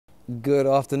Good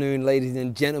afternoon, ladies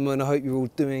and gentlemen. I hope you're all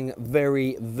doing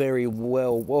very, very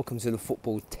well. Welcome to the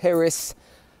Football Terrace.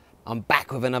 I'm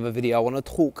back with another video. I want to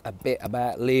talk a bit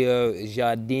about Leo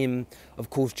Jardim. Of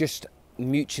course, just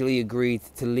mutually agreed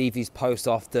to leave his post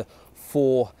after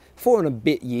four and a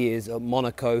bit years at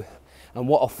Monaco. And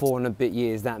what a 4 and a bit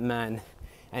years that man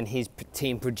and his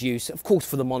team produce. Of course,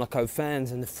 for the Monaco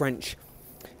fans and the French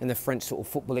sort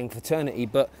of footballing fraternity,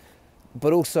 but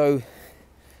also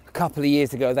a couple of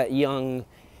years ago, that young,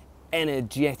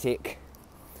 energetic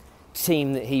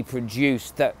team that he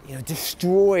produced that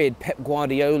destroyed Pep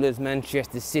Guardiola's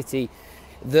Manchester City,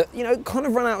 that kind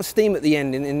of ran out of steam at the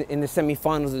end in the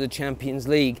semi-finals of the Champions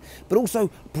League, but also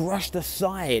brushed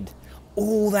aside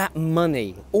all that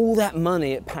money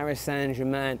at Paris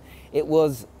Saint-Germain. It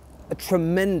was a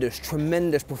tremendous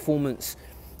performance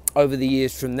over the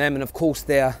years from them, and of course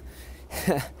their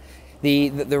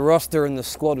the roster and the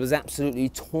squad was absolutely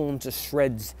torn to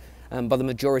shreds by the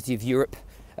majority of Europe.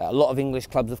 A lot of English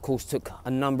clubs, of course, took a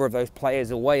number of those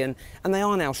players away, and they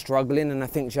are now struggling. And I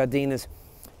think Jardim has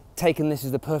taken this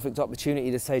as the perfect opportunity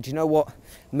to say, do you know what?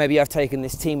 Maybe I've taken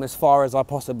this team as far as I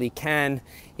possibly can.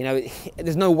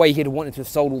 There's no way he'd have wanted to have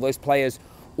sold all those players,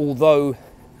 although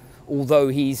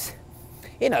he's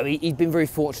been very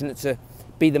fortunate to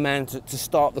be the man to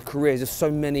start the careers of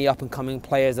so many up-and-coming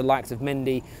players, the likes of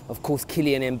Mendy. Of course,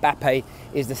 Kylian Mbappe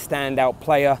is the standout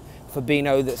player.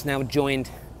 Fabinho, that's now joined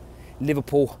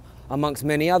Liverpool, amongst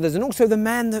many others. And also the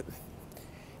man that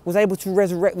was able to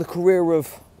resurrect the career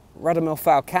of Radamel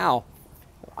Falcao.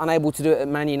 Unable to do it at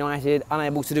Man United,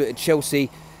 unable to do it at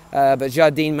Chelsea. But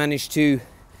Jardim managed to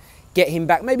get him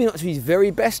back, maybe not to his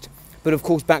very best, but of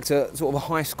course back to sort of a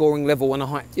high-scoring level and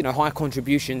high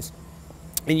contributions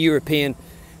in European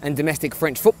and domestic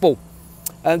French football.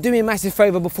 Do me a massive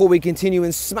favour before we continue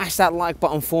and smash that like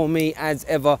button for me as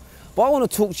ever. But I want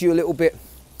to talk to you a little bit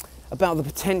about the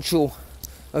potential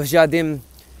of Jardim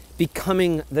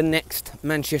becoming the next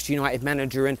Manchester United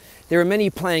manager, and there are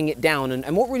many playing it down.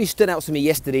 And what really stood out to me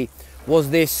yesterday was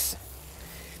this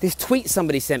tweet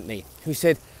somebody sent me, who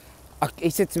said, he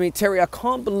said to me, "Terry, I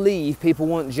can't believe people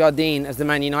want Jardim as the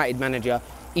Man United manager.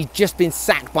 He's just been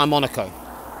sacked by Monaco."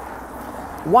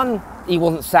 One, he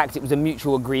wasn't sacked, it was a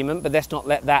mutual agreement, but let's not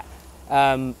let that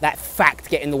fact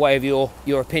get in the way of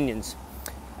your opinions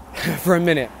for a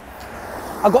minute.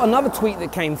 I got another tweet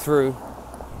that came through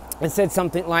and said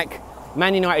something like,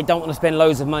 Man United don't want to spend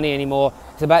loads of money anymore,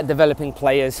 it's about developing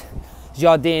players.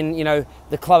 Jardim,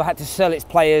 the club had to sell its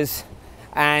players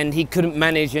and he couldn't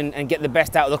manage and get the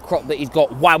best out of the crop that he's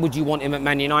got. Why would you want him at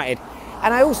Man United?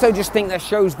 And I also just think that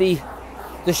shows the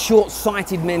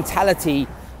short-sighted mentality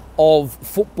of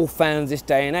football fans this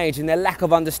day and age, and their lack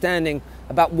of understanding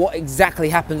about what exactly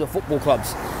happens at football clubs.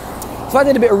 So I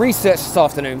did a bit of research this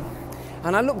afternoon,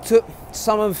 and I looked at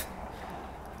some of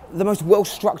the most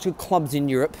well-structured clubs in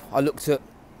Europe. I looked at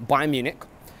Bayern Munich,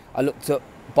 I looked at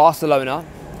Barcelona,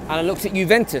 and I looked at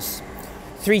Juventus.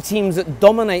 3 teams that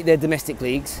dominate their domestic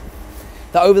leagues,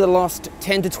 that over the last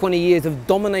 10 to 20 years have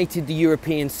dominated the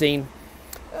European scene.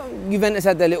 Juventus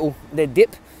had their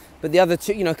dip, but the other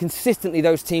two, consistently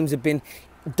those teams have been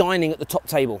dining at the top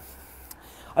table.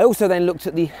 I also then looked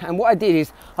at what I did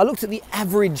is I looked at the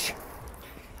average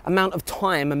amount of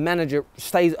time a manager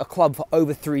stays at a club for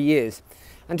over 3 years.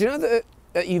 And do you know that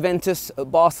at Juventus,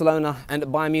 at Barcelona and at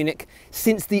Bayern Munich,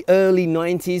 since the early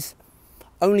 90s,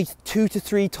 only 2 to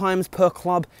 3 times per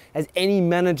club has any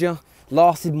manager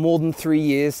lasted more than 3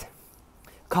 years.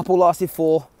 A couple lasted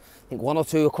 4, I think 1 or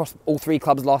 2 across all 3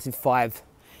 clubs lasted 5.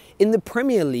 In the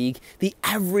Premier League, the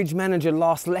average manager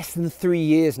lasts less than 3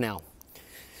 years now.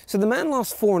 So the man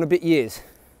lasts 4 and a bit years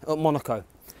at Monaco.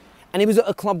 And he was at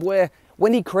a club where,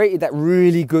 when he created that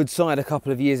really good side a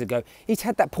couple of years ago, he's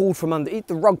had that the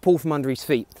rug pulled from under his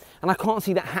feet. And I can't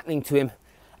see that happening to him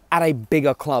at a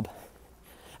bigger club.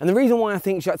 And the reason why I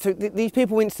think, so these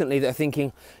people instantly that are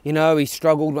thinking, he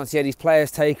struggled once he had his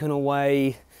players taken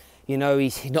away,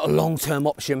 he's not a long-term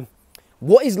option.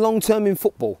 What is long-term in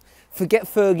football? Forget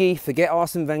Fergie, forget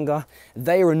Arsene Wenger,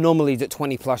 they are anomalies at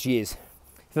 20 plus years.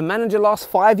 If a manager lasts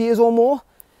 5 years or more,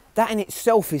 that in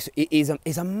itself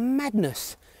is a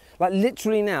madness. Like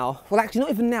literally now, well actually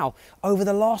not even now, over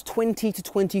the last 20 to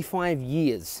 25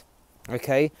 years,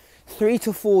 okay? 3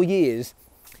 to 4 years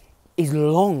is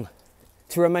long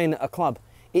to remain at a club.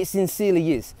 It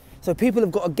sincerely is. So people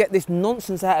have got to get this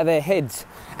nonsense out of their heads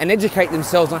and educate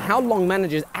themselves on how long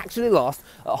managers actually last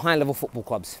at high-level football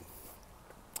clubs.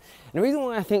 And the reason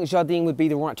why I think Jardim would be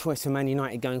the right choice for Man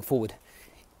United going forward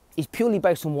is purely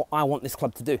based on what I want this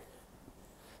club to do.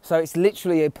 So it's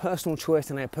literally a personal choice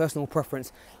and a personal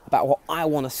preference about what I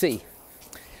want to see.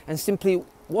 And simply,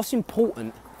 what's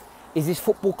important is this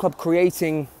football club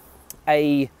creating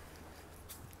a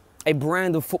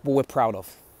brand of football we're proud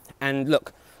of. And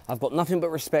look, I've got nothing but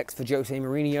respect for Jose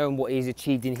Mourinho and what he's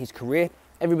achieved in his career.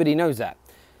 Everybody knows that.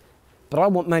 But I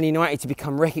want Man United to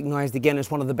become recognised again as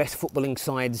one of the best footballing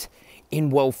sides in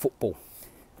world football.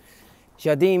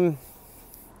 Jardim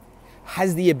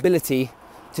has the ability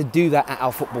to do that at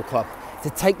our football club. To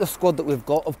take the squad that we've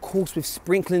got, of course with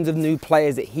sprinklings of new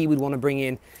players that he would want to bring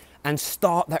in, and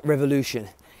start that revolution.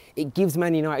 It gives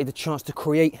Man United the chance to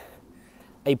create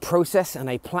a process and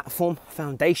a platform,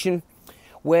 foundation,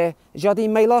 where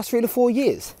Jardim may last 3 to 4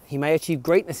 years. He may achieve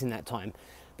greatness in that time.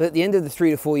 But at the end of the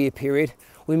 3 to 4 year period,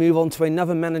 we move on to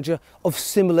another manager of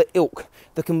similar ilk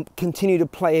that can continue to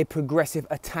play a progressive,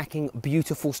 attacking,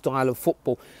 beautiful style of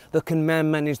football, that can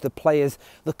manage the players,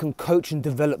 that can coach and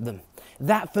develop them.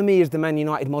 That for me is the Man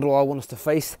United model I want us to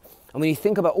face. And when you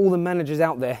think about all the managers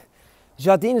out there,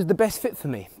 Jardim is the best fit for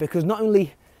me, because not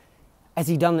only has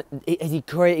he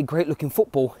created great looking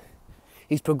football,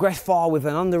 he's progressed far with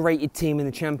an underrated team in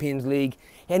the Champions League,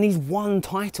 and he's won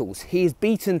titles. He has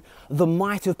beaten the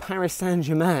might of Paris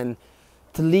Saint-Germain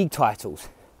to league titles.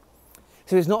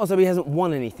 So it's not as though he hasn't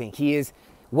won anything. He is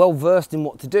well versed in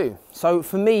what to do. So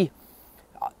for me,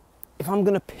 if I'm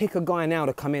going to pick a guy now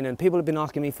to come in, and people have been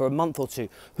asking me for a month or two,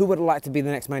 who would I like to be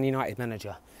the next Man United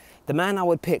manager? The man I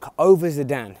would pick over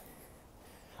Zidane,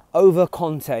 over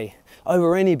Conte,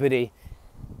 over anybody,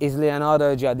 is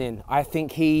Leonardo Jardim. I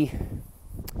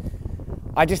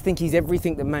just think he's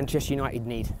everything that Manchester United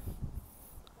need.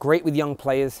 Great with young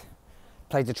players,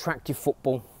 plays attractive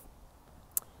football,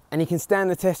 and he can stand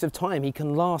the test of time. He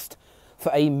can last for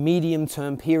a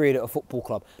medium-term period at a football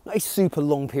club. Not a super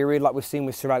long period like we've seen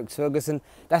with Sir Alex Ferguson.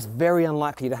 That's very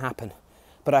unlikely to happen.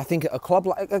 But I think at a club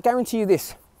like, I guarantee you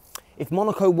this, if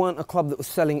Monaco weren't a club that was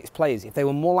selling its players, if they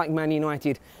were more like Man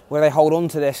United where they hold on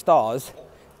to their stars,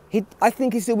 I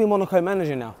think he'd still be Monaco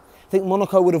manager now. I think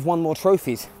Monaco would have won more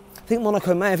trophies. I think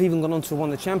Monaco may have even gone on to win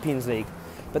the Champions League.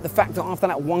 But the fact that after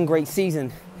that one great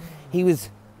season, he was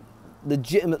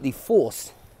legitimately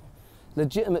forced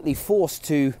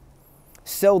to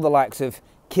sell the likes of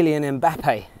Kylian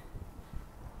Mbappe,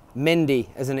 Mendy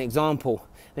as an example.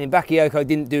 I mean, Bakayoko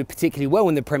didn't do particularly well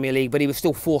in the Premier League, but he was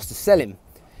still forced to sell him.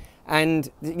 And,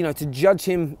 you know, to judge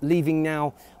him leaving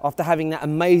now after having that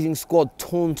amazing squad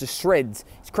torn to shreds,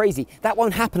 it's crazy. That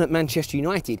won't happen at Manchester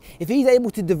United. If he's able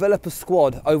to develop a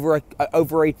squad over a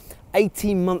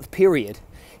 18-month period,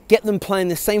 get them playing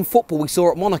the same football we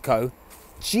saw at Monaco,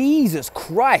 Jesus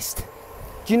Christ.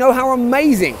 Do you know how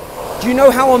amazing? Do you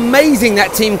know how amazing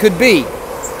that team could be?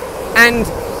 And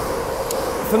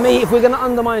for me, if we're going to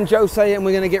undermine Jose and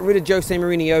we're going to get rid of Jose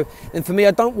Mourinho, then for me,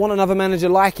 I don't want another manager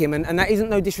like him. And that isn't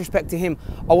no disrespect to him.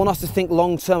 I want us to think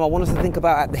long term. I want us to think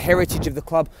about the heritage of the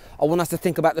club. I want us to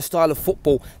think about the style of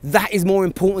football. That is more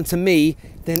important to me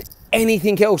than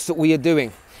anything else that we are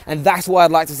doing. And that's why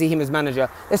I'd like to see him as manager.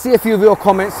 Let's see a few of your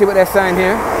comments, see what they're saying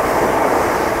here.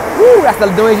 Woo, that's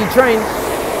the noisy train.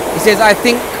 He says, I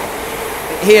think,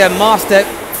 here, Master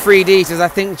 3D says, I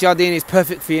think Jardim is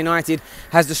perfect for United,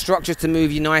 has the structure to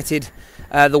move United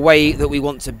the way that we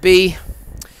want to be.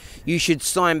 You should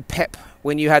sign Pep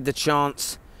when you had the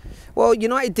chance. Well,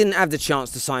 United didn't have the chance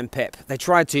to sign Pep. They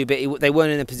tried to, but they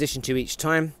weren't in a position to each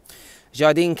time.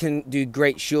 Jardim can do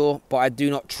great, sure, but I do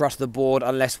not trust the board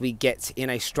unless we get in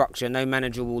a structure. No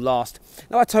manager will last.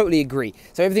 No, I totally agree.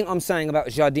 So everything I'm saying about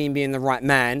Jardim being the right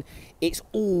man, it's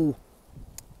all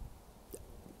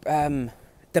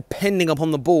depending upon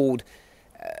the board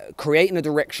creating a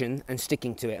direction and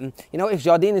sticking to it. And you know, if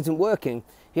Jardim isn't working,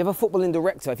 if you have a footballing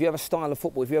director, if you have a style of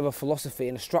football, if you have a philosophy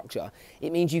and a structure,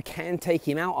 it means you can take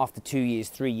him out after 2 years,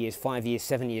 3 years, 5 years,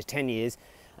 7 years, 10 years,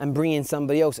 and bring in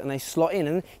somebody else and they slot in.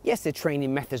 And yes, their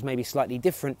training methods may be slightly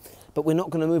different, but we're not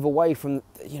going to move away from,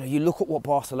 you know, you look at what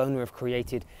Barcelona have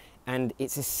created and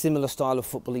it's a similar style of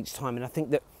football each time. And I think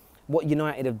that what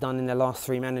United have done in their last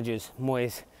 3 managers,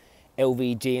 Moyes,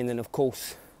 LVG, and then of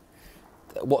course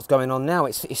what's going on now,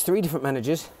 it's 3 different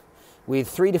managers with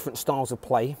 3 different styles of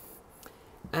play,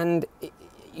 and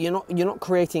you're not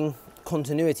creating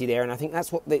continuity there. And I think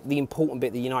that's what the important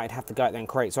bit that United have to go out there and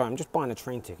create. Sorry, I'm just buying a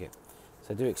train ticket,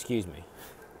 so do excuse me.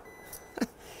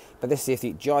 But let's see if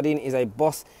Jardim is a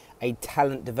boss, a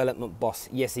talent development boss.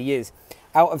 Yes, he is.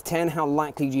 Out of 10, how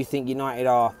likely do you think United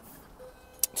are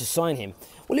to sign him?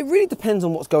 Well, it really depends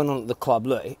on what's going on at the club.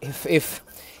 Look, if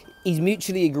he's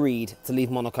mutually agreed to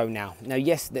leave Monaco now. Now,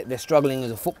 yes, they're struggling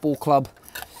as a football club.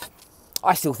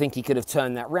 I still think he could have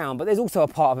turned that round, but there's also a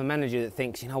part of a manager that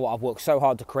thinks, you know what, I've worked so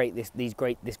hard to create this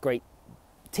great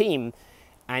team,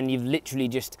 and you've literally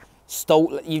just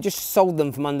sold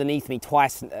them from underneath me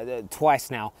twice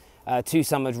now. 2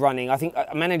 summers running. I think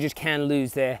managers can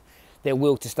lose their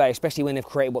will to stay, especially when they've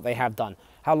created what they have done.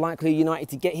 How likely are United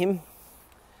to get him?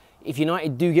 If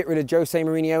United do get rid of Jose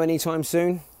Mourinho anytime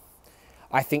soon,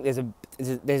 I think there's a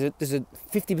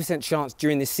 50% chance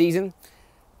during this season,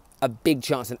 a big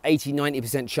chance, an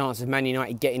 80-90% chance of Man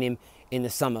United getting him in the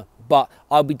summer. But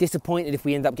I'll be disappointed if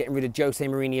we end up getting rid of Jose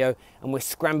Mourinho and we're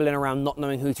scrambling around not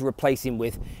knowing who to replace him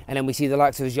with, and then we see the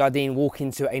likes of Jardim walk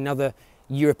into another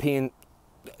European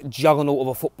juggernaut of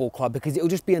a football club, because it'll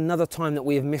just be another time that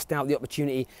we have missed out the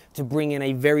opportunity to bring in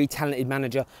a very talented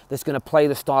manager that's going to play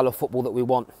the style of football that we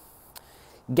want.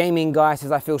 Gaming Guy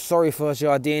says, I feel sorry for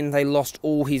Jardim. They lost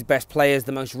all his best players,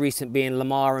 the most recent being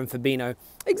Lamar and Fabinho.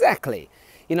 Exactly.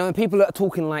 You know, and people are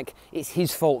talking like it's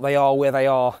his fault they are where they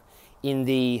are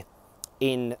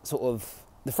in sort of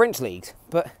the French leagues.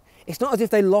 But it's not as if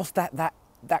they lost that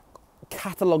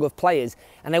catalogue of players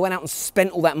and they went out and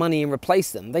spent all that money and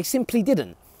replaced them. They simply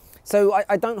didn't. So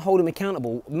I don't hold them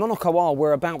accountable. Monaco are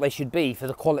where about they should be for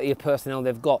the quality of personnel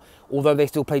they've got, although they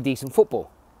still play decent football.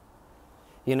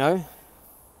 You know?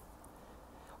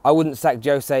 I wouldn't sack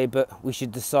Jose, but we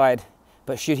should decide.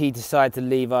 But should he decide to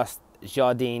leave us,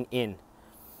 Jardim in?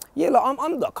 Yeah, look,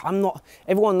 I'm not.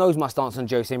 Everyone knows my stance on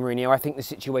Jose Mourinho. I think the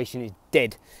situation is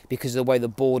dead because of the way the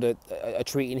board are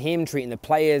treating him, treating the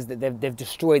players. That they've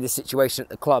destroyed the situation at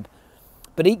the club.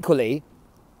 But equally,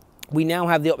 we now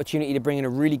have the opportunity to bring in a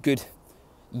really good,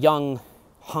 young,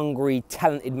 hungry,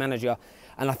 talented manager.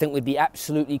 And I think we'd be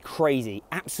absolutely crazy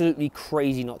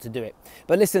not to do it.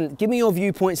 But listen, give me your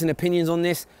viewpoints and opinions on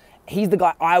this. He's the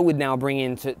guy I would now bring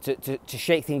in to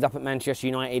shake things up at Manchester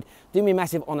United. Do me a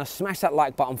massive honour, smash that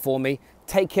like button for me.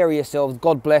 Take care of yourselves,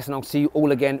 God bless, and I'll see you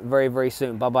all again very, very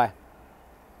soon. Bye-bye.